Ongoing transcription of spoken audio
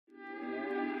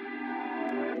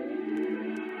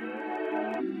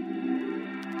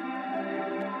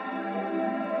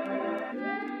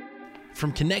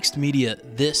From Connext Media,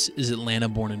 this is Atlanta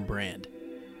Born and Brand.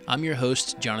 I'm your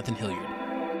host, Jonathan Hilliard.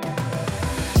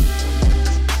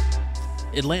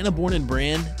 Atlanta Born and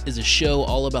Brand is a show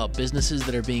all about businesses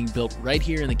that are being built right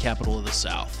here in the capital of the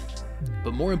South.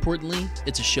 But more importantly,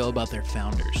 it's a show about their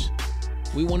founders.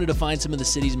 We wanted to find some of the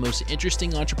city's most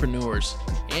interesting entrepreneurs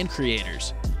and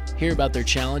creators, hear about their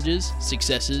challenges,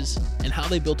 successes, and how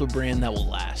they built a brand that will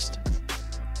last.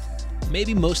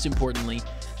 Maybe most importantly,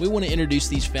 we want to introduce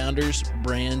these founders,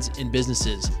 brands, and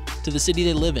businesses to the city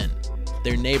they live in,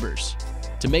 their neighbors,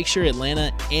 to make sure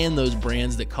Atlanta and those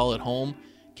brands that call it home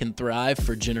can thrive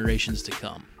for generations to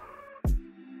come.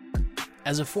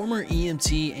 As a former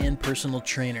EMT and personal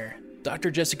trainer, Dr.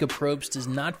 Jessica Probst does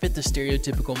not fit the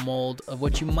stereotypical mold of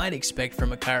what you might expect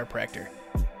from a chiropractor.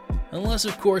 Unless,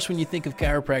 of course, when you think of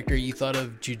chiropractor, you thought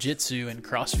of jiu-jitsu and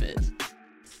CrossFit.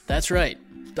 That's right.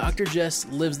 Dr. Jess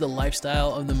lives the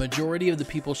lifestyle of the majority of the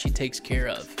people she takes care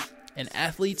of, and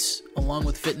athletes, along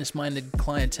with fitness-minded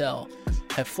clientele,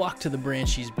 have flocked to the brand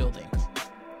she's building.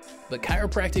 But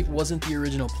chiropractic wasn't the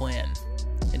original plan.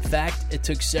 In fact, it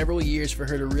took several years for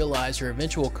her to realize her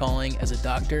eventual calling as a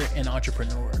doctor and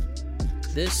entrepreneur.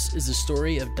 This is the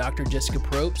story of Dr. Jessica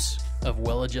Probst of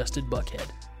Well-Adjusted Buckhead.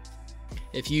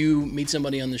 If you meet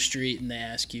somebody on the street and they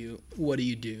ask you, what do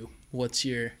you do? What's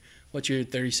your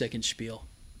 30-second spiel?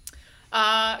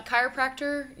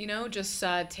 Chiropractor, just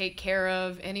take care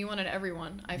of anyone and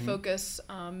everyone. I focus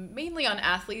mainly on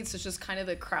athletes. It's just kind of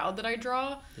the crowd that I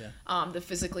draw, the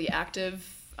physically active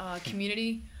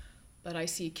community. But I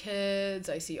see kids,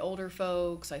 I see older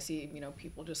folks, I see,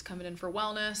 people just coming in for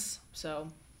wellness. So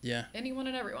anyone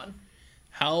and everyone.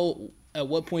 At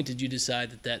what point did you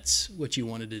decide that that's what you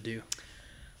wanted to do?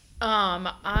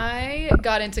 I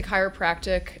got into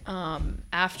chiropractic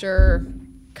after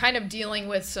kind of dealing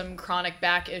with some chronic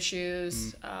back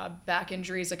issues, back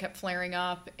injuries that kept flaring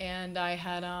up, and I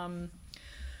had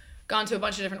gone to a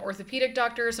bunch of different orthopedic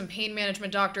doctors, some pain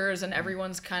management doctors, and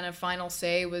everyone's kind of final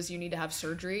say was you need to have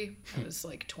surgery. I was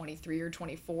like 23 or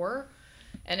 24,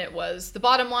 and the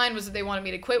bottom line was that they wanted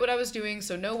me to quit what I was doing,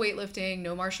 so no weightlifting,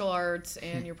 no martial arts,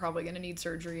 and you're probably going to need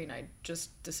surgery, and I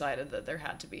just decided that there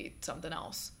had to be something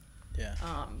else. Yeah.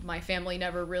 My family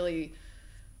never really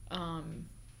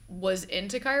was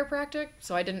into chiropractic,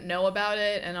 so I didn't know about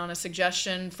it, and on a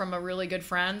suggestion from a really good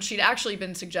friend, she'd actually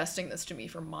been suggesting this to me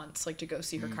for months, like to go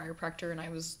see her chiropractor, and I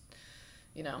was,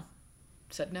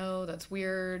 said, no, that's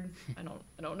weird, I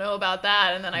don't know about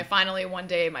that, and then I finally, one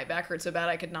day, my back hurt so bad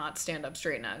I could not stand up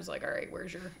straight, and I was like, all right,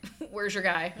 where's your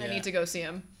guy? I need to go see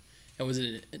him. And was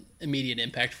it an immediate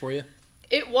impact for you?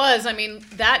 It was.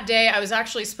 That day I was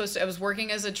actually I was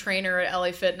working as a trainer at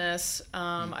LA Fitness.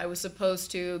 I was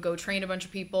supposed to go train a bunch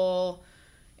of people,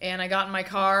 and I got in my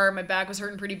car. My back was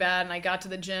hurting pretty bad, and I got to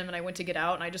the gym, and I went to get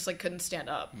out, and I just couldn't stand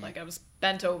up. I was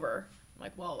bent over. I'm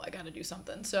like, well, I got to do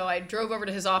something. So I drove over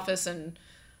to his office, and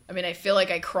I feel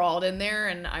like I crawled in there,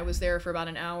 and I was there for about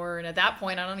an hour. And at that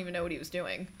point, I don't even know what he was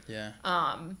doing. Yeah.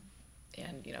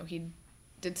 And he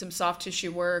did some soft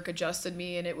tissue work, adjusted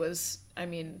me, and it was,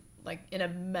 like an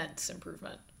immense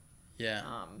improvement. Yeah.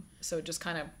 So it just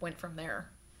kind of went from there.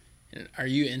 And are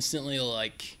you instantly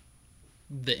like,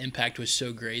 the impact was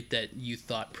so great that you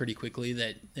thought pretty quickly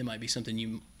that it might be something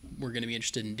you were going to be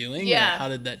interested in doing? Yeah. Or how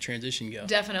did that transition go?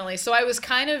 Definitely. So I was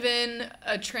kind of in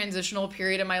a transitional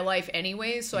period in my life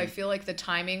anyways, so I feel like the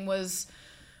timing was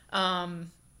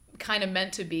kind of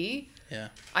meant to be. Yeah.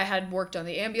 I had worked on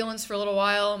the ambulance for a little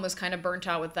while and was kind of burnt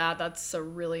out with that. That's a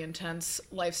really intense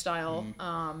lifestyle.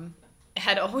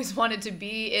 Had always wanted to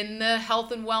be in the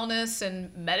health and wellness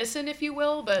and medicine, if you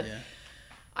will, but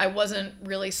I wasn't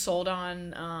really sold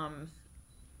on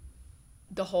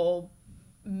the whole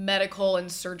medical and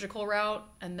surgical route.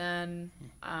 And then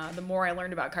the more I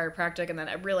learned about chiropractic, and then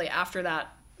after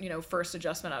that, first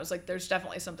adjustment, I was like, there's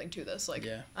definitely something to this.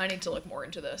 I need to look more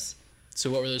into this. So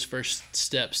what were those first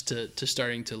steps to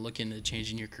starting to look into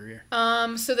changing your career?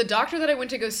 So the doctor that I went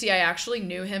to go see, I actually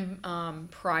knew him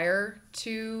prior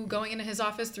to going into his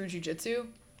office through jiu-jitsu.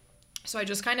 So I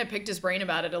just kind of picked his brain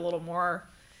about it a little more.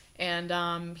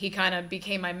 And he kind of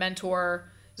became my mentor.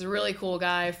 He's a really cool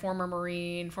guy, former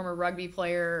Marine, former rugby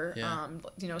player,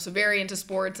 so very into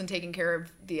sports and taking care of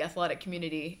the athletic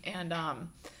community. And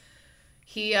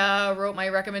he wrote my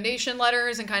recommendation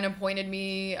letters and kind of pointed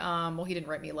me, he didn't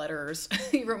write me letters,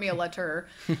 he wrote me a letter,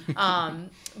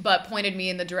 but pointed me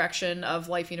in the direction of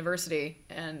Life University.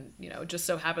 And, it just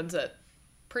so happens that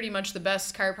pretty much the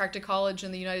best chiropractic college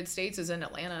in the United States is in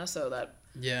Atlanta, so that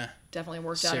definitely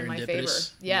worked out in my favor.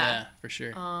 Yeah, for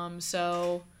sure.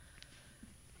 So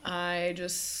I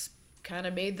just kind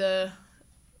of made the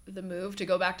move to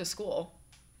go back to school.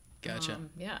 Gotcha.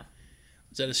 Yeah.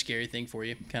 Is that a scary thing for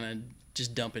you? Kind of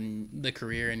just dumping the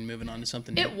career and moving on to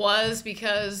something new? It was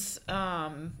because,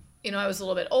 you know, I was a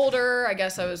little bit older. I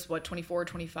guess I was, 24,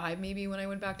 25 maybe when I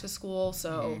went back to school.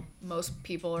 So most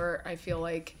people are, I feel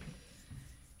like,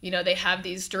 you know, they have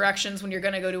these directions when you're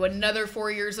going to go to another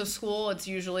 4 years of school. It's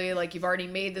usually like you've already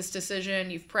made this decision,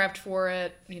 you've prepped for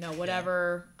it, you know,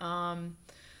 whatever.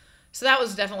 So that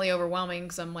was definitely overwhelming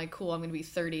because I'm like, cool, I'm going to be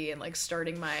 30 and like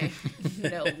starting my, you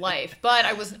know, life. But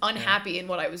I was unhappy in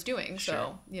what I was doing. Sure.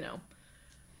 So, you know,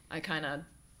 I kind of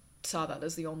saw that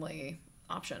as the only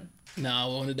option. No, I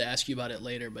wanted to ask you about it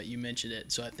later, but you mentioned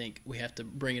it, so I think we have to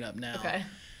bring it up now. Okay.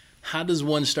 How does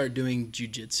one start doing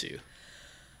jiu-jitsu?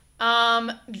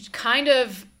 Kind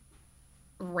of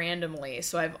randomly.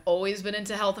 So I've always been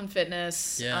into health and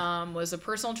fitness. Yeah. Was a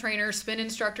personal trainer, spin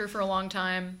instructor for a long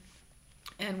time,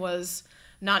 and was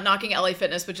not knocking LA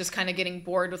Fitness, but just kind of getting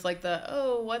bored with like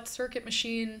what circuit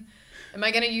machine am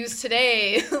I going to use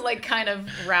today? like kind of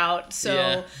route. So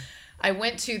Yeah. I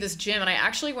went to this gym and I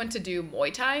actually went to do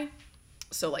Muay Thai.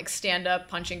 So like stand up,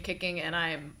 punching, kicking, and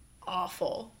I'm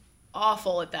awful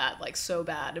at that, like so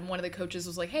bad. And one of the coaches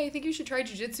was like, hey, I think you should try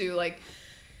jiu-jitsu. Like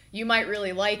you might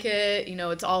really like it. You know,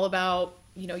 it's all about,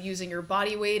 you know, using your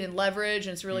body weight and leverage.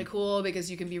 And it's really cool because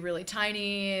you can be really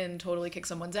tiny and totally kick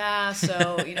someone's ass.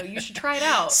 So, you know, you should try it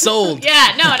out. Sold.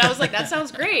 Yeah, no. And I was like, that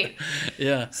sounds great.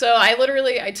 Yeah. So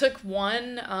I took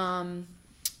one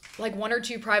or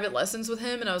two private lessons with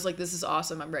him. And I was like, this is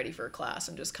awesome. I'm ready for a class.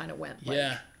 And just kind of went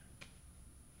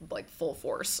like full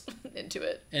force into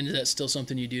it. And is that still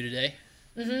something you do today?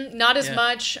 Mm-hmm. Not as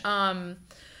much.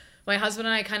 My husband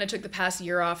and I kind of took the past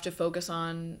year off to focus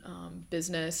on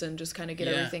business and just kind of get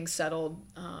everything settled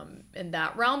in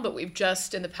that realm. But we've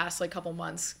just, in the past like couple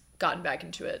months, gotten back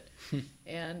into it.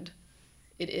 And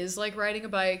it is like riding a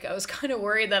bike. I was kind of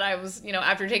worried that I was, you know,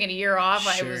 after taking a year off,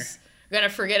 I was going to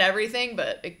forget everything,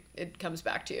 but it comes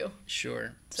back to you.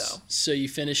 Sure. So you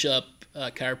finish up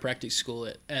chiropractic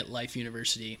school at Life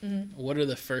University. Mm-hmm. What are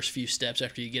the first few steps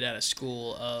after you get out of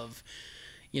school of,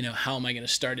 you know, how am I going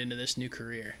to start into this new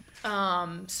career?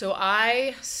 So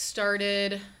I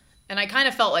started, and I kind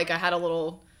of felt like I had a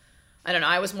little, I don't know,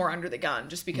 I was more under the gun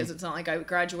just because it's not like I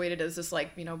graduated as this like,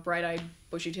 you know, bright-eyed,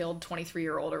 bushy-tailed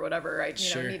 23-year-old or whatever. I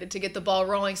needed to get the ball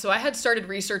rolling. So I had started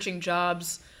researching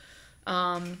jobs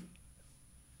a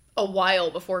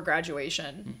while before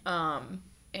graduation.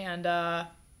 And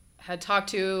had talked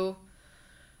to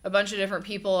a bunch of different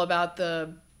people about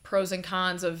the pros and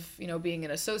cons of, you know, being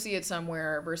an associate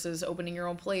somewhere versus opening your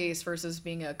own place versus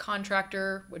being a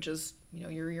contractor, which is, you know,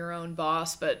 you're your own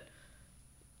boss, but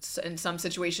in some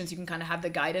situations you can kind of have the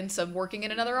guidance of working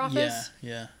in another office.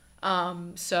 Yeah.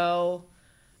 So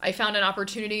I found an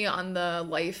opportunity on the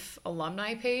Life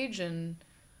alumni page, and,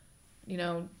 you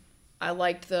know, I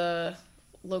liked the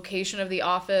location of the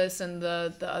office, and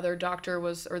the other doctor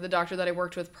the doctor that I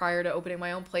worked with prior to opening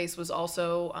my own place was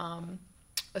also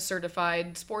a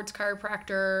certified sports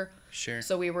chiropractor. Sure.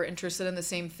 So we were interested in the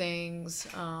same things.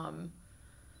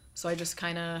 So I just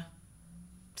kind of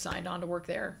signed on to work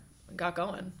there and got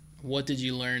going. What did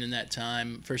you learn in that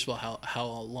time? First of all, how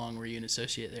long were you an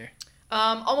associate there?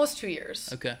 Almost 2 years.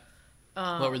 Okay.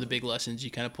 What were the big lessons you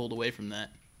kind of pulled away from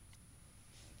that?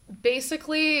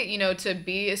 Basically, you know, to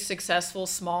be a successful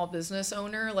small business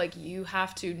owner, like you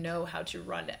have to know how to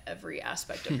run every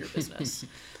aspect of your business.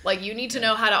 Like you need to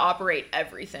know how to operate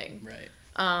everything. Right.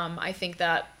 I think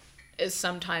that is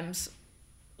sometimes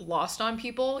lost on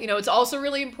people. You know, it's also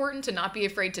really important to not be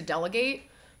afraid to delegate,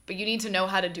 but you need to know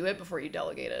how to do it before you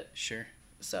delegate it. Sure.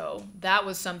 So that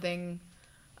was something,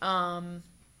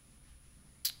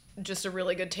 just a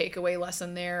really good takeaway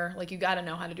lesson there. Like you got to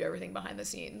know how to do everything behind the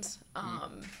scenes.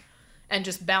 And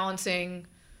just balancing,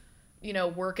 you know,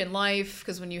 work and life.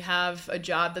 Because when you have a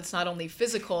job that's not only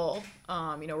physical,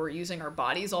 you know, we're using our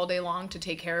bodies all day long to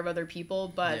take care of other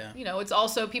people. But, you know, it's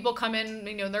also people come in,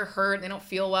 you know, they're hurt, they don't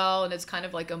feel well. And it's kind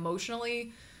of like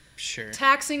emotionally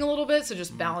taxing a little bit. So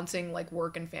just balancing like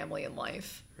work and family and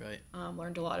life. Right.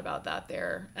 Learned a lot about that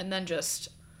there. And then just,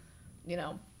 you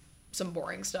know, some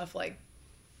boring stuff like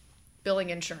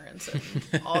billing insurance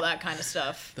and all that kind of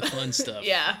stuff. The fun stuff.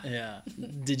 Yeah.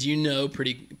 Did you know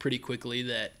pretty quickly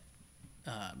that,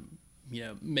 you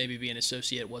know, maybe being an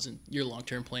associate wasn't your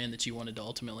long-term plan, that you wanted to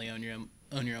ultimately own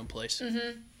your own place?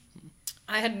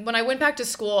 Mm-hmm. When I went back to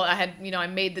school, I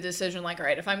made the decision like, all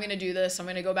right, if I'm going to do this, I'm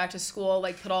going to go back to school,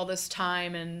 like put all this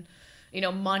time and, you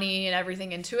know, money and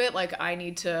everything into it. Like I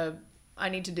need to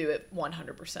do it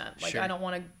 100%. Like I don't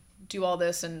want to do all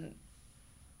this and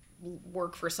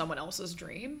work for someone else's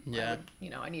dream. Yeah.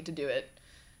 I need to do it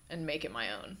and make it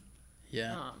my own.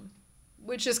 Yeah.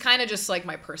 which is kind of just like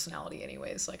my personality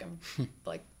anyways. Like I'm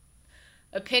like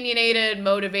opinionated,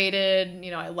 motivated,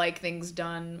 I like things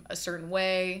done a certain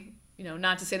way.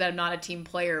 Not to say that I'm not a team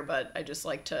player, but I just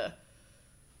like to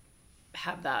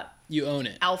have that. You own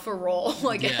it. Alpha role,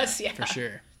 I guess. Yeah, for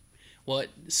sure.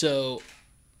 So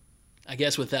I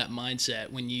guess with that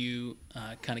mindset, when you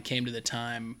kind of came to the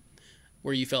time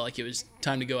where you felt like it was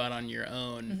time to go out on your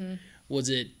own, was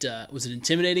it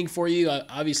intimidating for you?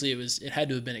 Obviously, it had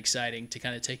to have been exciting to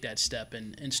kind of take that step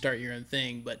and start your own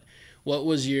thing. But what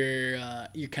was your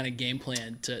kind of game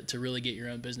plan to really get your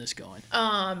own business going?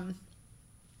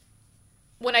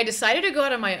 When I decided to go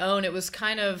out on my own, it was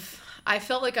I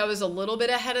felt like I was a little bit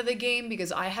ahead of the game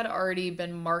because I had already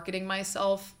been marketing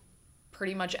myself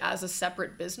pretty much as a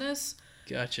separate business.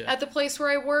 Gotcha. At the place where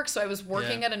I work. So I was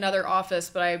working at another office,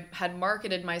 but I had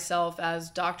marketed myself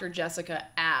as Dr. Jessica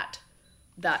at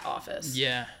that office.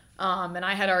 Yeah. And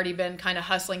I had already been kind of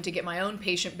hustling to get my own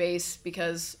patient base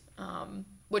because,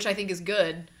 which I think is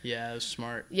good. Yeah, that was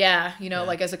smart. Yeah.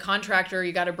 Like as a contractor,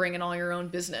 you got to bring in all your own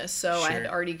business. So Sure. I had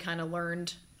already kind of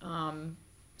learned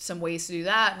some ways to do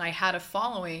that. And I had a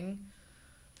following.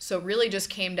 So it really just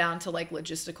came down to like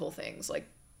logistical things, like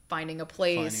finding a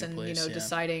place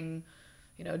deciding,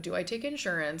 do I take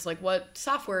insurance? Like what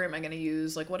software am I going to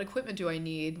use? Like what equipment do I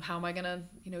need? How am I going to,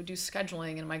 do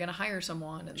scheduling? And am I going to hire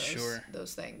someone? And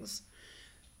those things.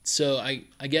 So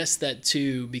I guess that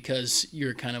too, because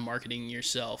you're kind of marketing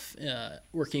yourself,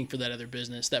 working for that other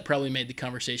business, that probably made the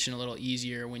conversation a little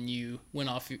easier when you went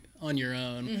off on your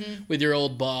own with your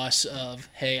old boss of,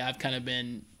 hey, I've kind of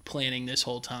been planning this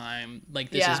whole time.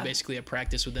 Like this is basically a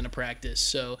practice within a practice.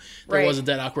 So there wasn't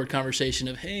that awkward conversation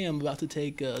of, hey, I'm about to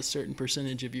take a certain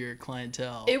percentage of your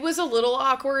clientele. It was a little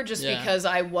awkward just because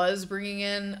I was bringing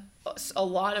in a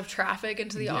lot of traffic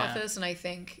into the office. And I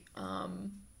think,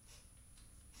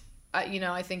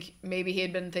 I think maybe he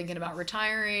had been thinking about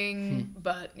retiring,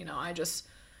 but,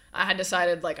 I had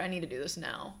decided like, I need to do this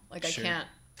now. Like I can't,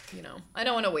 I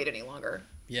don't want to wait any longer.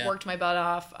 Yeah. Worked my butt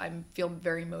off. I feel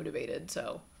very motivated.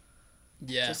 So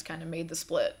just kind of made the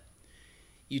split.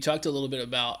 You talked a little bit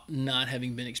about not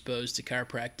having been exposed to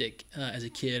chiropractic as a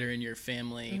kid or in your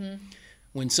family.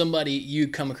 When you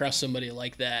come across somebody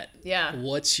like that,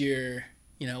 what's your,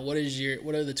 what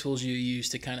are the tools you use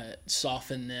to kind of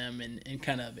soften them and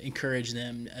kind of encourage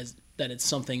them as that it's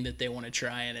something that they want to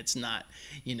try and it's not,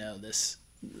 this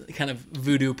kind of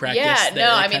voodoo practice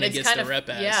it's gets the rep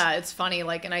as. Yeah, it's funny.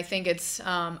 Like, and I think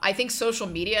I think social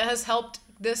media has helped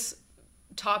this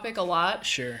topic a lot.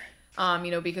 Sure.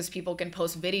 Because people can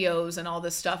post videos and all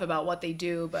this stuff about what they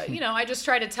do. But, I just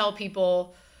try to tell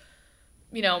people,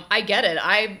 I get it.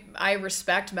 I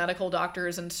respect medical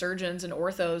doctors and surgeons and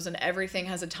orthos and everything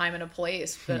has a time and a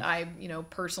place. But I,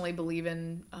 personally believe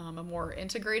in a more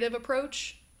integrative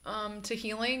approach to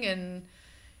healing and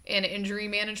injury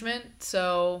management.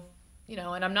 So,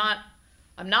 and I'm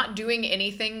not doing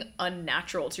anything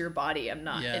unnatural to your body. I'm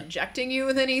not injecting you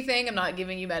with anything. I'm not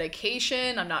giving you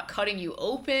medication. I'm not cutting you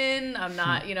open. I'm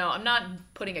not, I'm not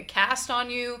putting a cast on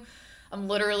you. I'm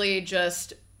literally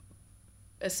just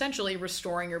essentially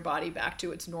restoring your body back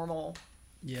to its normal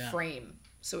frame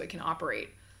so it can operate.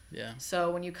 Yeah.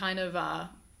 So when you kind of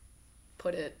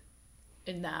put it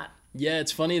in that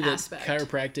it's funny that aspect.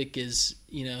 Chiropractic is,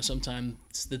 sometimes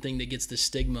it's the thing that gets the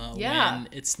stigma when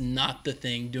it's not the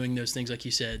thing doing those things, like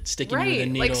you said, sticking you with a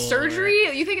needle. Like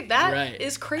surgery, you think that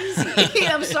is crazy.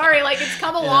 I'm sorry, like it's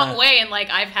come a long way and like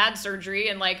I've had surgery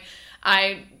and like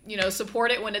I,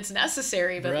 support it when it's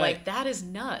necessary, but like that is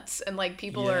nuts. And like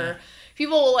people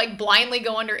will like blindly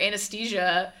go under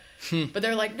anesthesia, but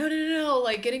they're like, no,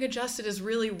 like getting adjusted is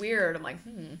really weird. I'm like,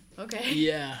 okay.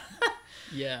 Yeah.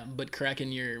 Yeah, but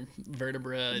cracking your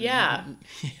vertebra. And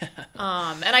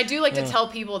and I do like to tell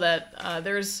people that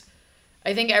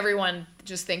I think everyone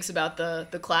just thinks about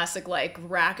the classic like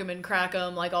rack 'em and crack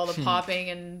 'em, like all the popping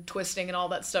and twisting and all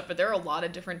that stuff, but there are a lot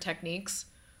of different techniques.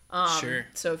 Sure.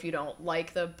 So if you don't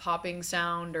like the popping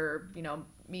sound or,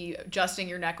 me adjusting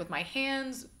your neck with my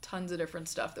hands, tons of different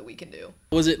stuff that we can do.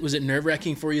 Was it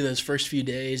nerve-wracking for you those first few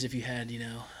days if you had,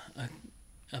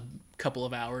 a couple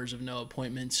of hours of no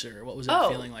appointments, or what was that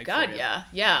feeling like? God, for you?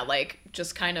 yeah, like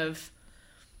just kind of,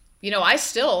 I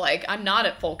still like I'm not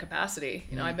at full capacity.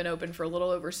 I've been open for a little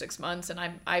over 6 months, and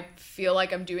I feel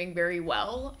like I'm doing very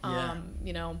well.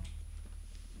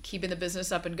 Keeping the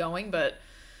business up and going, but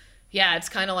yeah, it's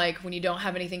kind of like when you don't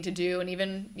have anything to do, and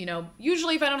even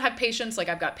usually if I don't have patients, like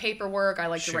I've got paperwork, I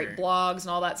like to write blogs and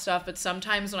all that stuff. But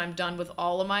sometimes when I'm done with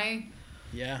all of my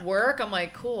work, I'm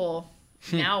like, cool.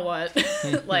 Now what?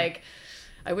 Like,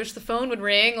 I wish the phone would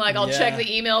ring. Like, I'll check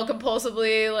the email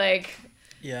compulsively. Like,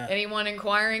 anyone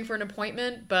inquiring for an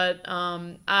appointment. But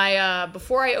I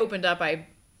before I opened up, I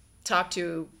talked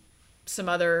to some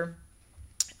other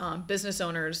business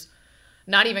owners,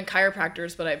 not even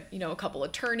chiropractors, but a couple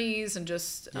attorneys and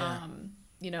just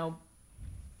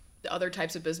other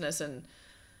types of business, and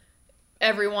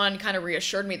everyone kind of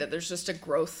reassured me that there's just a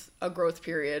growth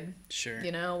period. Sure.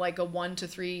 Like a 1 to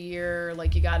 3 year,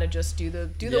 like you got to just do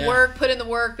the work, put in the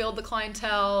work, build the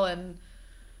clientele, and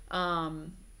well,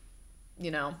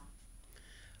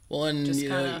 and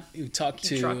you talked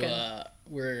to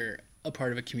we're a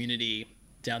part of a community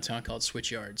downtown called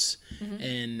Switch Yards,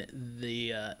 and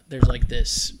there's like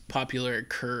this popular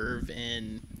curve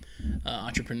in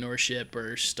entrepreneurship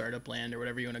or startup land or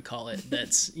whatever you want to call it.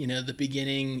 That's the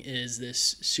beginning is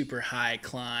this super high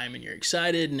climb and you're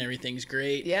excited and everything's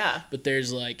great. Yeah. But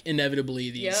there's like inevitably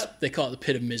these they call it the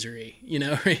pit of misery.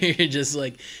 Where you're just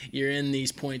like you're in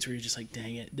these points where you're just like,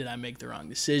 dang it, did I make the wrong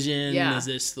decision? Yeah. Is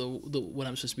this the what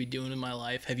I'm supposed to be doing in my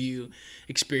life? Have you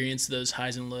experienced those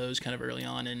highs and lows kind of early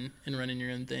on in running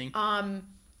your own thing?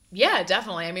 Yeah,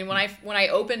 definitely. I mean, when I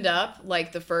opened up,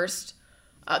 like the first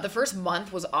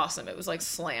month was awesome. It was like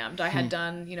slammed. I had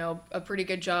done, a pretty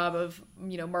good job of,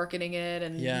 marketing it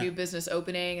and new business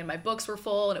opening, and my books were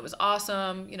full and it was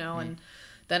awesome, and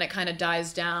then it kind of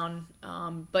dies down.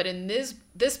 But in this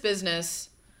business,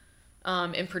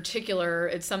 in particular,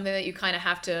 it's something that you kind of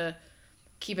have to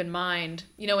keep in mind,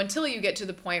 until you get to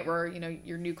the point where,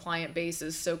 your new client base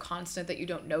is so constant that you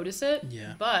don't notice it.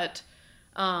 Yeah. But,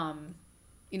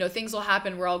 things will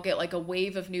happen where I'll get like a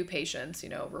wave of new patients,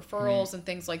 referrals and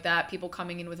things like that, people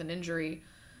coming in with an injury.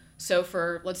 So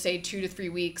for, let's say 2 to 3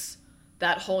 weeks,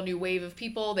 that whole new wave of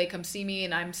people, they come see me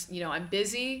and I'm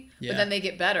busy, but then they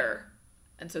get better.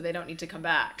 And so they don't need to come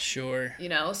back. Sure.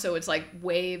 So it's like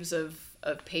waves of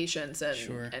patients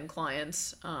and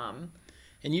clients.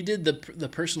 And you did the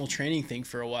personal training thing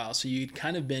for a while. So you'd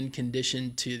kind of been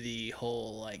conditioned to the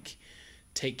whole, like,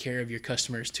 take care of your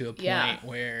customers to a point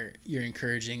where you're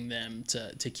encouraging them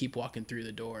to keep walking through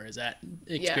the door. Is that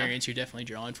experience you're definitely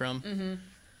drawing from? Mm-hmm.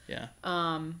 Yeah.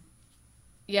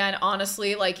 Yeah. And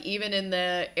honestly, like even in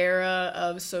the era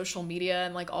of social media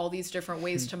and like all these different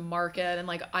ways to market, and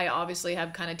like I obviously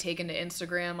have kind of taken to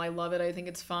Instagram. I love it. I think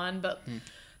it's fun, but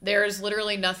there's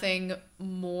literally nothing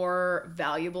more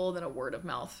valuable than a word of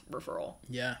mouth referral.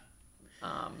 Yeah.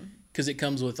 Because it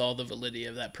comes with all the validity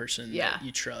of that person that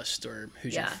you trust, or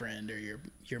who's your friend, or your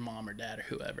mom or dad or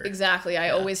whoever. Exactly. I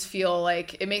always feel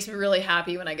like it makes me really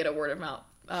happy when I get a word of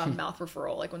mouth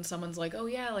referral. Like when someone's like, oh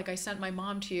yeah, like I sent my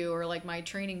mom to you, or like my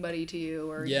training buddy to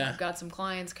you, or I've got some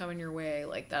clients coming your way.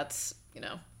 Like that's,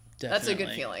 that's a good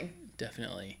feeling.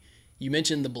 Definitely. You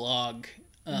mentioned the blog.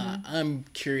 I'm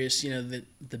curious, the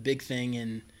big thing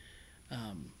in,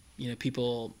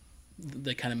 people,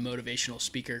 the kind of motivational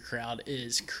speaker crowd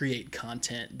is create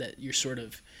content that you're sort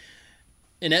of,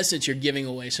 in essence, you're giving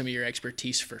away some of your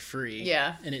expertise for free.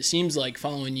 Yeah. And it seems like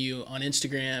following you on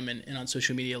Instagram and on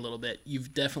social media a little bit,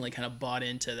 you've definitely kind of bought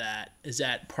into that. Is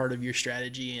that part of your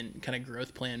strategy and kind of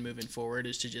growth plan moving forward,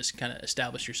 is to just kind of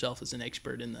establish yourself as an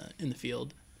expert in the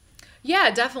field? Yeah,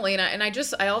 definitely. And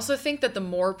I also think that the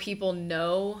more people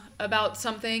know about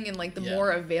something and like the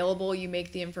more available you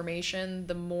make the information,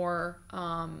 the more,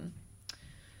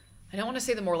 I don't want to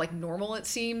say the more like normal it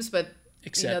seems, but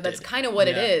accepted. That's kind of what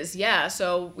it is. Yeah.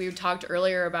 So we talked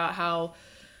earlier about how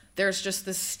there's just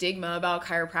this stigma about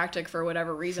chiropractic for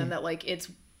whatever reason that like it's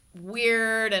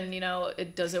weird and,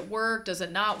 does it work? Does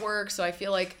it not work? So I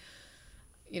feel like,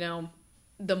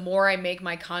 the more I make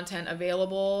my content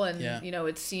available and,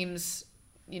 it seems,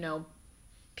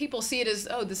 people see it as,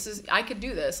 oh, I could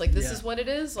do this. Like, this is what it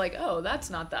is. Like, oh, that's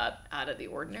not that out of the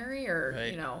ordinary,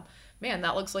 or, man,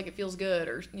 that looks like it feels good,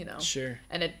 or, Sure.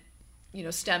 And it,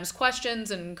 stems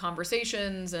questions and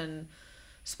conversations and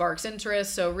sparks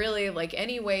interest. So really, like,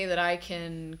 any way that I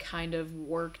can kind of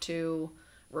work to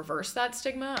reverse that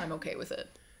stigma, I'm okay with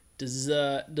it. Does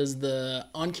the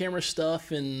on-camera stuff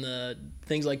and the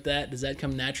things like that, does that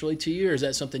come naturally to you, or is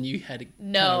that something you had to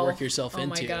kind of work yourself into?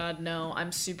 Oh my God, no.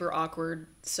 I'm super awkward.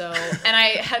 So, and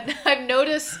I've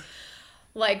noticed,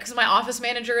 like, because my office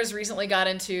manager has recently got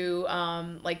into,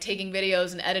 like, taking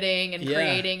videos and editing and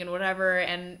creating and whatever,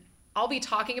 and I'll be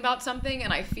talking about something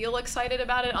and I feel excited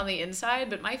about it on the inside,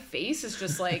 but my face is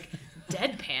just, like,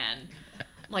 deadpan.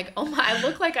 Like, oh my, I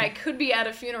look like I could be at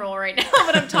a funeral right now,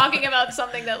 but I'm talking about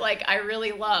something that like I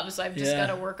really love. So I've just got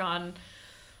to work on.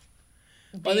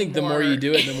 I think the more you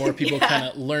do it, the more people kind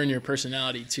of learn your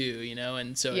personality too,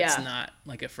 and so it's not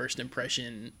like a first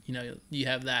impression, you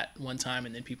have that one time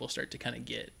and then people start to kind of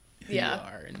get who you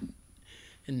are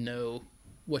and know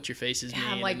what your face is mean.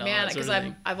 I'm like, man, because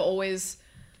I've always,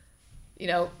 you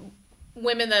know,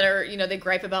 women that are, you know, they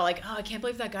gripe about like, oh, I can't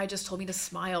believe that guy just told me to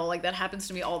smile. Like that happens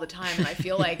to me all the time. And I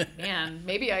feel like, man,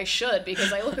 maybe I should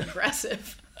because I look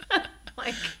aggressive.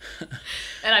 Like,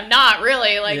 and I'm not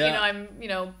really like, you know, I'm, you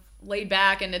know, laid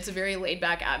back, and it's a very laid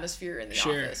back atmosphere in the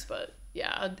office, but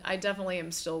yeah, I definitely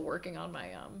am still working on my,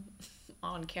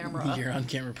 on camera. Your on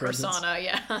camera persona.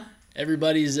 Yeah.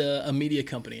 Everybody's a media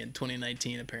company in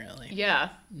 2019, apparently. Yeah.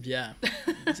 Yeah.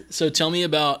 So tell me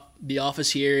about the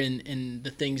office here and the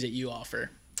things that you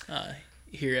offer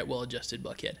here at Well Adjusted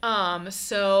Buckhead.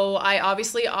 So I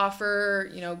obviously offer,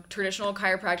 you know, traditional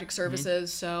chiropractic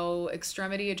services, so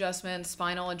extremity adjustments,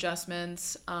 spinal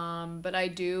adjustments, but I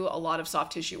do a lot of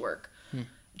soft tissue work.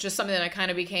 Just something that I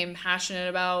kind of became passionate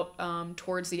about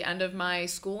towards the end of my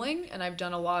schooling, and I've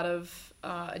done a lot of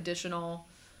additional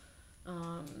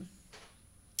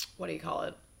what do you call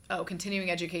it? Oh,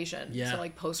 continuing education. Yeah. So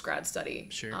like post-grad study.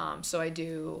 Sure. So I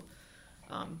do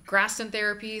Graston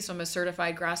therapy. So I'm a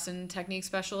certified Graston technique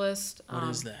specialist. What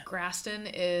is that? Graston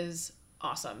is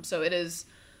awesome. So it is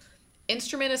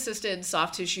instrument-assisted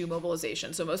soft tissue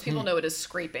mobilization. So most people know it as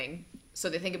scraping. So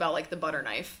they think about like the butter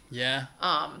knife. Yeah.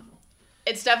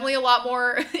 It's definitely a lot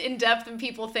more in-depth than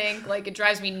people think. Like, it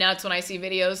drives me nuts when I see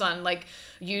videos on, like,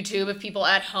 YouTube of people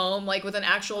at home, like, with an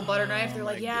actual butter knife. They're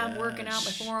like, yeah, I'm working out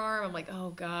my forearm. I'm like, oh,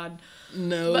 God.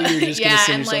 No, you're just going to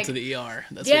send yourself to the ER.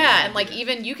 That's and, like,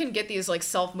 even you can get these, like,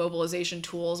 self-mobilization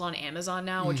tools on Amazon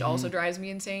now, which also drives me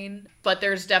insane. But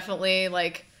there's definitely,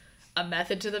 like, a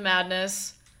method to the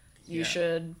madness. You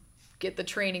should get the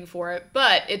training for it,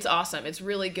 but it's awesome. It's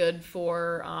really good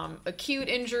for acute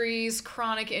injuries,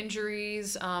 chronic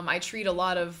injuries. I treat a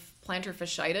lot of plantar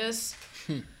fasciitis,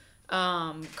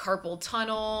 carpal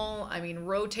tunnel,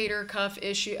 rotator cuff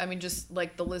issue. Just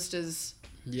like the list is,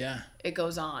 it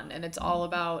goes on, and it's all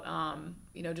about,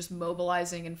 just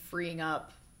mobilizing and freeing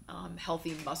up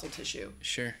healthy muscle tissue.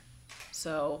 Sure.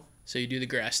 So you do the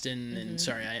Graston, and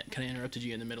sorry, I kind of interrupted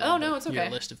you in the middle. Oh, no, it's okay. Your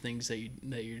list of things that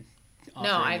you're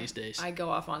offering these days. I go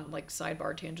off on like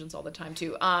sidebar tangents all the time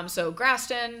too. So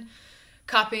Graston,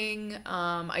 cupping.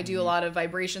 I do a lot of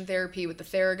vibration therapy with the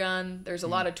Theragun. There's a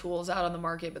lot of tools out on the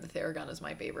market, but the Theragun is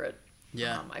my favorite.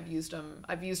 Yeah. I've used them.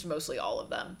 I've used mostly all of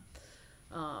them.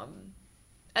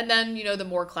 And then, the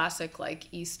more classic like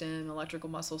E-stim, electrical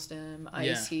muscle stim,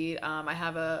 ice heat. I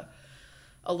have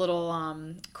a little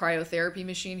cryotherapy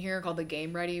machine here called the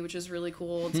Game Ready, which is really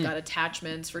cool. It's got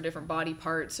attachments for different body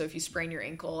parts. So if you sprain your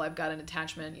ankle, I've got an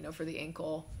attachment, for the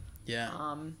ankle. Yeah.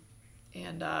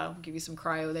 And I'll give you some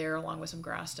cryo there along with some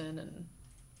Graston and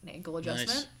an ankle adjustment.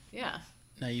 Nice. Yeah.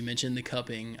 Now you mentioned the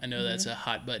cupping. I know that's a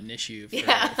hot button issue for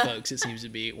folks. It seems to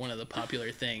be one of the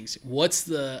popular things. What's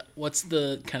the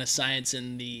kind of science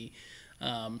and the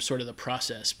sort of the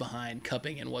process behind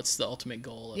cupping, and what's the ultimate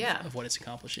goal of what it's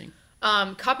accomplishing?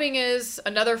 Cupping is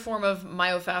another form of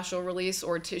myofascial release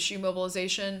or tissue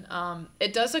mobilization.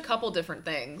 It does a couple different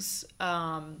things.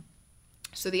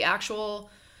 So the actual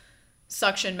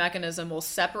suction mechanism will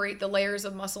separate the layers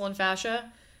of muscle and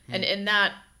fascia. And in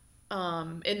that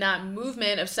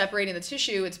movement of separating the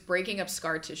tissue, it's breaking up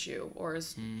scar tissue, or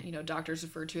as doctors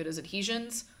refer to it as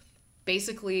adhesions.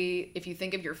 Basically, if you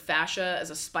think of your fascia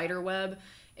as a spider web,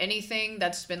 anything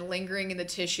that's been lingering in the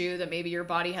tissue that maybe your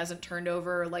body hasn't turned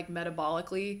over, like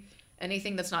metabolically,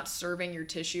 anything that's not serving your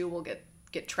tissue will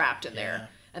get trapped in there.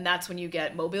 And that's when you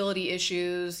get mobility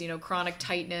issues, chronic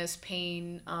tightness,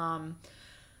 pain.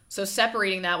 So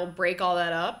separating that will break all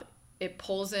that up. It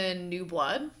pulls in new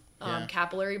blood,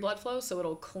 capillary blood flow, so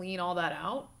it'll clean all that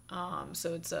out.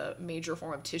 So it's a major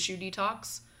form of tissue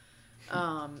detox.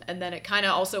 And then it kind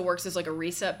of also works as like a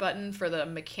reset button for the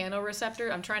mechanoreceptor.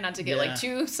 I'm trying not to get like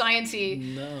too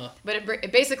sciencey, but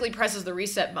it basically presses the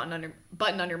reset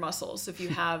button on your muscles. So if you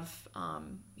have,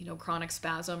 chronic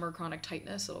spasm or chronic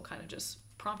tightness, it'll kind of just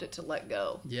prompt it to let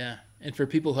go. Yeah. And for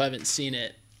people who haven't seen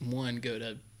it, go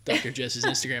to Dr. Jess's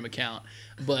Instagram account,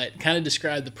 but kind of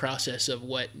describe the process of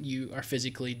what you are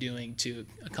physically doing to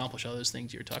accomplish all those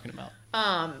things you were talking about.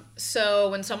 So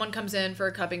when someone comes in for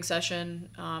a cupping session,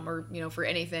 or, for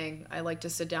anything, I like to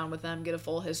sit down with them, get a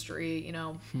full history,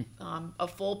 a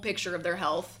full picture of their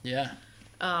health. Yeah.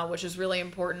 Which is really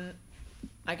important.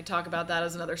 I could talk about that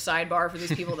as another sidebar for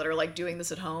these people that are like doing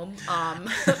this at home.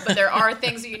 But there are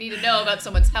things that you need to know about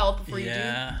someone's health before you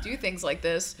do things like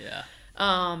this. Yeah.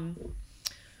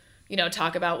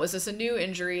 Talk about, was this a new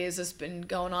injury? Has this been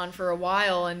going on for a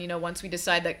while? And, once we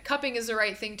decide that cupping is the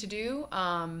right thing to do,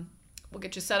 we'll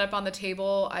get you set up on the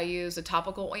table. I use a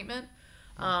topical ointment.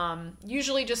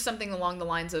 Usually just something along the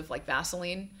lines of like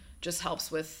Vaseline. Just helps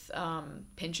with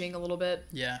pinching a little bit.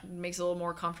 Yeah. Makes it a little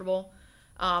more comfortable.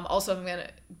 Also, if I'm going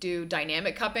to do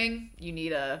dynamic cupping, you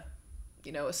need a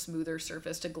a smoother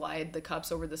surface to glide the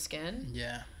cups over the skin.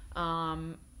 Yeah.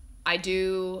 I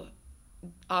do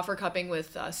offer cupping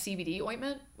with CBD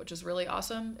ointment, which is really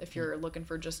awesome if you're looking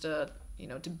for just to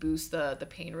boost the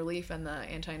pain relief and the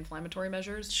anti-inflammatory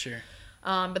measures. Sure.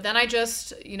 But then I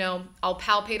just, I'll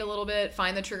palpate a little bit,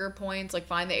 find the trigger points, like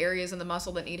find the areas in the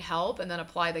muscle that need help, and then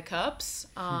apply the cups.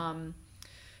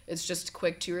 It's just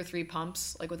quick 2 or 3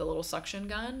 pumps, like with a little suction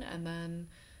gun, and then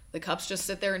the cups just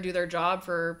sit there and do their job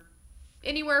for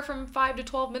anywhere from 5 to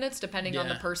 12 minutes, depending on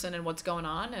the person and what's going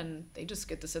on, and they just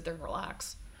get to sit there and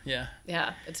relax. Yeah.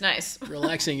 Yeah, it's nice.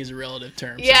 Relaxing is a relative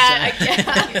term.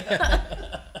 Yeah.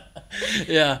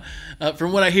 Yeah.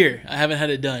 From what I hear, I haven't had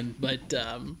it done, but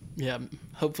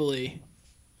hopefully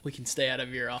we can stay out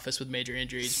of your office with major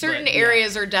injuries. Certain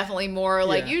areas are definitely more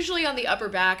like usually on the upper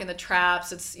back and the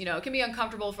traps. It's, it can be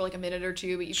uncomfortable for like a minute or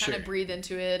two, but you kind of breathe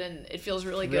into it and it feels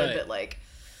really good. Right. But like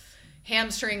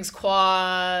hamstrings,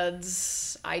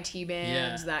 quads, IT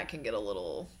bands, that can get a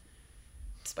little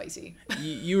spicy.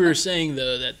 You were saying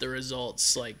though that the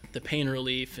results, like the pain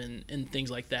relief and things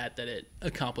like that it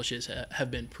accomplishes have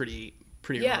been pretty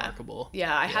remarkable.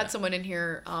 Yeah, I had someone in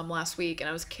here last week and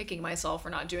I was kicking myself for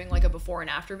not doing like a before and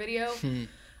after video.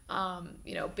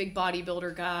 Big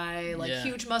bodybuilder guy, like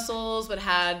huge muscles, but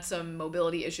had some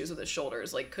mobility issues with his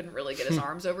shoulders, like couldn't really get his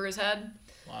arms over his head.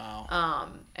 Wow.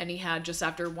 And he had just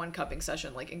after one cupping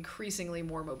session, like increasingly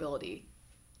more mobility.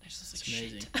 That's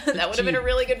amazing. That would have been a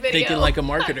really good video. Thinking like a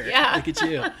marketer. Yeah. Look at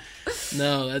you.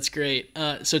 No, that's great.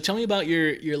 So tell me about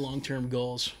your long-term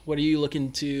goals. Where are you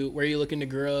looking to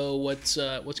grow? What's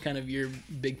kind of your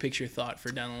big picture thought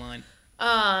for down the line?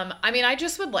 I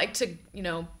just would like to,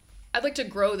 I'd like to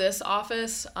grow this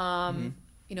office.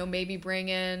 Maybe bring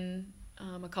in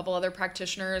a couple other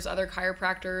practitioners, other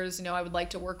chiropractors. I would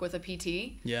like to work with a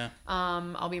PT. Yeah.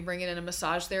 I'll be bringing in a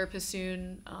massage therapist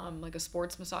soon, like a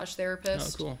sports massage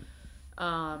therapist. Oh,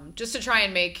 cool. Just to try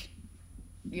and make,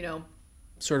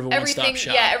 sort of a one-stop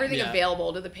shop. Yeah, everything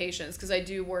available to the patients, because I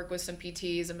do work with some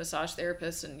PTs and massage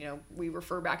therapists, and we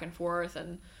refer back and forth,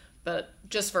 but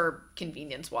just for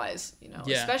convenience wise,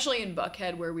 especially in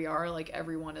Buckhead where we are, like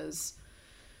everyone is,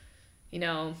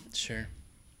 sure.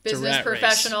 Business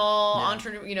professional,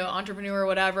 entrepreneur,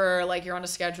 whatever, like you're on a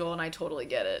schedule, and I totally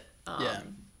get it.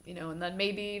 And then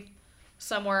maybe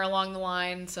somewhere along the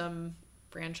line, some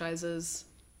franchises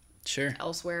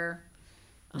elsewhere.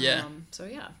 So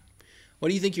yeah. What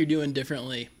do you think you're doing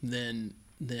differently than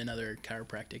other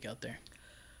chiropractic out there?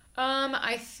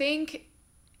 I think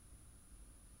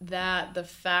that the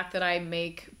fact that I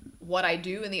make what I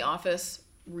do in the office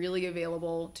really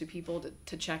available to people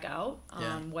to check out,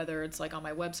 whether it's like on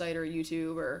my website or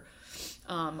YouTube or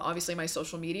obviously my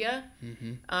social media.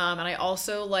 And I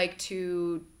also like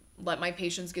to let my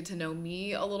patients get to know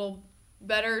me a little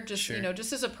better, just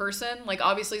just as a person, like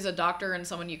obviously as a doctor and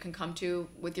someone you can come to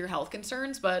with your health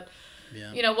concerns, but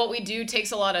what we do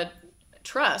takes a lot of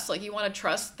trust. Like you want to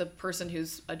trust the person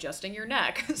who's adjusting your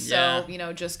neck. So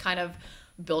just kind of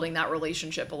building that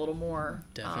relationship a little more.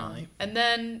 Definitely. And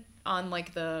then on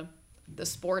like the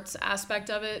sports aspect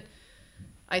of it,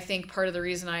 I think part of the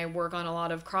reason I work on a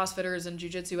lot of CrossFitters and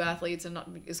jiu-jitsu athletes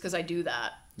is because I do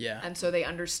that. Yeah. And so they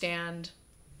understand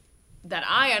that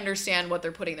I understand what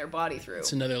they're putting their body through.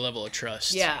 It's another level of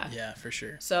trust. Yeah. Yeah, for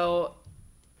sure. So,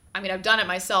 I've done it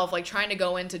myself, like trying to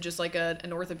go into just like an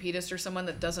orthopedist or someone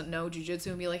that doesn't know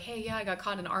jiu-jitsu and be like, hey, I got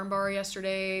caught in an arm bar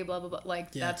yesterday, blah, blah, blah.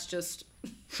 Like, that's just...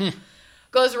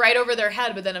 goes right over their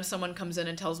head. But then if someone comes in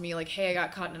and tells me like, hey, I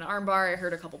got caught in an arm bar, I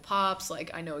heard a couple pops, like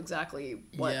I know exactly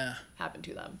what happened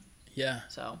to them. Yeah.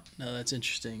 So. No, that's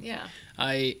interesting. Yeah.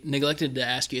 I neglected to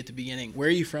ask you at the beginning, where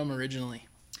are you from originally?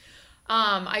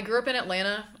 I grew up in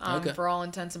Atlanta, for all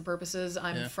intents and purposes.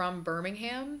 I'm from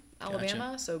Birmingham,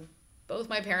 Alabama. Gotcha. So both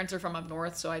my parents are from up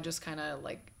north. So I just kind of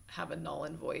like have a null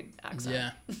and void accent.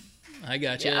 Yeah. I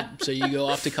got you. So you go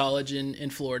off to college in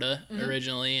Florida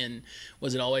originally, and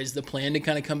was it always the plan to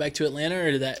kind of come back to Atlanta,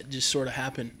 or did that just sort of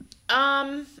happen?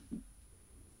 No,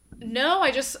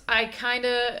 I kind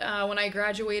of, when I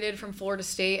graduated from Florida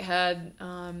State, had,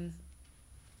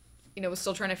 was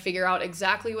still trying to figure out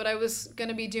exactly what I was going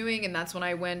to be doing. And that's when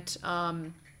I went,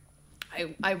 I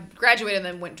graduated and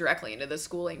then went directly into the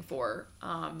schooling for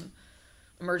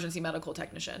emergency medical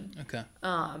technician. Okay.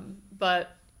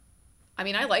 But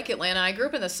I like Atlanta. I grew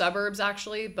up in the suburbs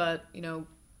actually, but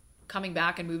coming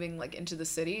back and moving like into the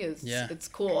city it's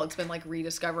cool. It's been like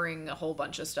rediscovering a whole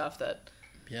bunch of stuff that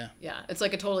it's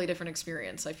like a totally different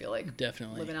experience. I feel like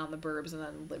definitely living out in the burbs and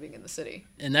then living in the city.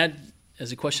 And that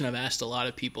is a question I've asked a lot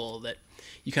of people, that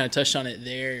you kind of touched on it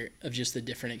there, of just the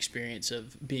different experience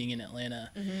of being in Atlanta,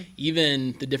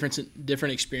 even the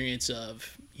different experience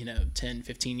of 10,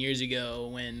 15 years ago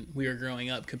when we were growing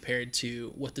up compared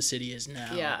to what the city is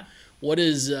now. Yeah.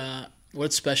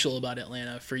 What's special about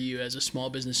Atlanta for you as a small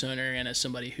business owner and as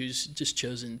somebody who's just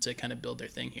chosen to kind of build their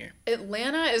thing here?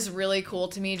 Atlanta is really cool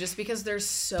to me just because there's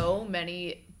so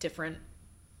many different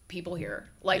people here,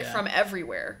 like from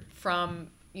everywhere, from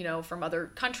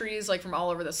other countries, like from all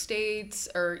over the states,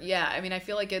 I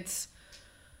feel like it's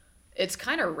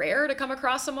kind of rare to come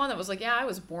across someone that was like, I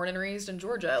was born and raised in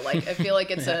Georgia. Like, I feel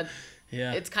like it's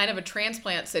it's kind of a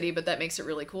transplant city, but that makes it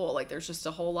really cool. Like, there's just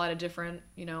a whole lot of different,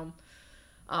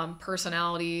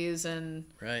 personalities and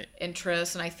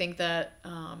interests. And I think that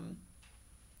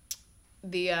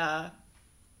the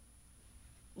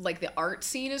art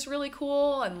scene is really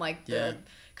cool, and like the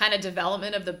kind of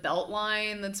development of the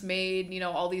Beltline that's made,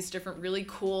 all these different really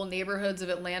cool neighborhoods of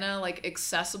Atlanta, like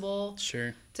accessible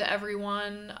to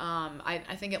everyone.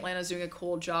 I think Atlanta's doing a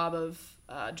cool job of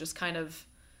just kind of,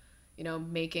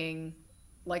 making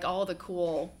like all the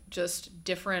cool, just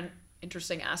different,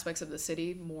 interesting aspects of the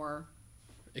city more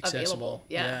accessible.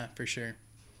 Yeah, for sure.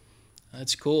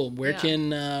 That's cool. Where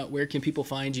can people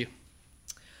find you?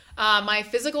 My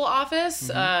physical office,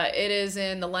 it is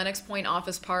in the Lenox Point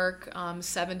Office Park,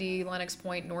 70 Lenox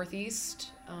Point Northeast,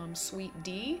 Suite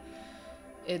D.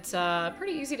 It's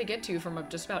pretty easy to get to from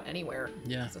just about anywhere.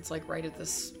 Yeah. It's like right at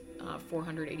this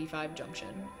 485 junction.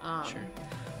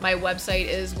 My website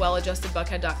is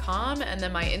welladjustedbuckhead.com, and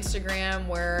then my Instagram,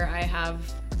 where I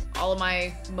have all of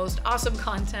my most awesome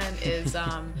content, is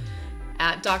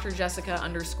at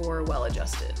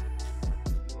drjessica_welladjusted.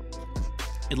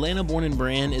 Atlanta Born and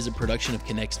Brand is a production of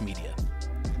Connects Media.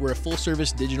 We're a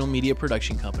full-service digital media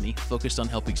production company focused on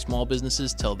helping small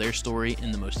businesses tell their story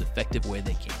in the most effective way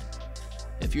they can.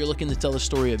 If you're looking to tell the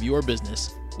story of your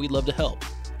business, we'd love to help.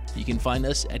 You can find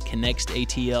us at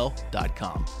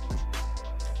connextatl.com.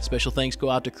 Special thanks go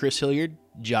out to Chris Hilliard,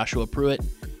 Joshua Pruitt,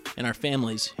 and our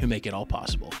families who make it all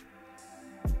possible.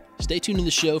 Stay tuned to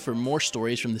the show for more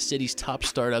stories from the city's top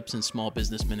startups and small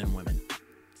businessmen and women.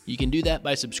 You can do that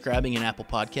by subscribing in Apple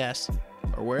Podcasts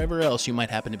or wherever else you might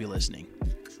happen to be listening.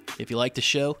 If you like the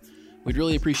show, we'd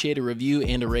really appreciate a review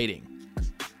and a rating.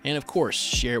 And of course,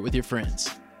 share it with your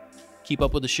friends. Keep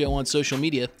up with the show on social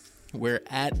media. We're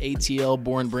at ATL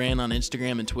Born Brand on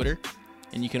Instagram and Twitter,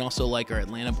 and you can also like our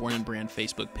Atlanta Born and Brand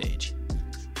Facebook page.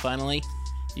 Finally,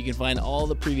 you can find all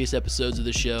the previous episodes of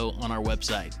the show on our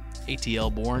website,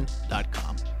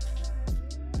 atlborn.com.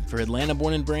 For Atlanta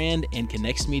Born and Brand and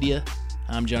Connects Media,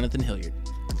 I'm Jonathan Hilliard.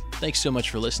 Thanks so much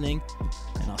for listening,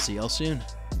 and I'll see y'all soon.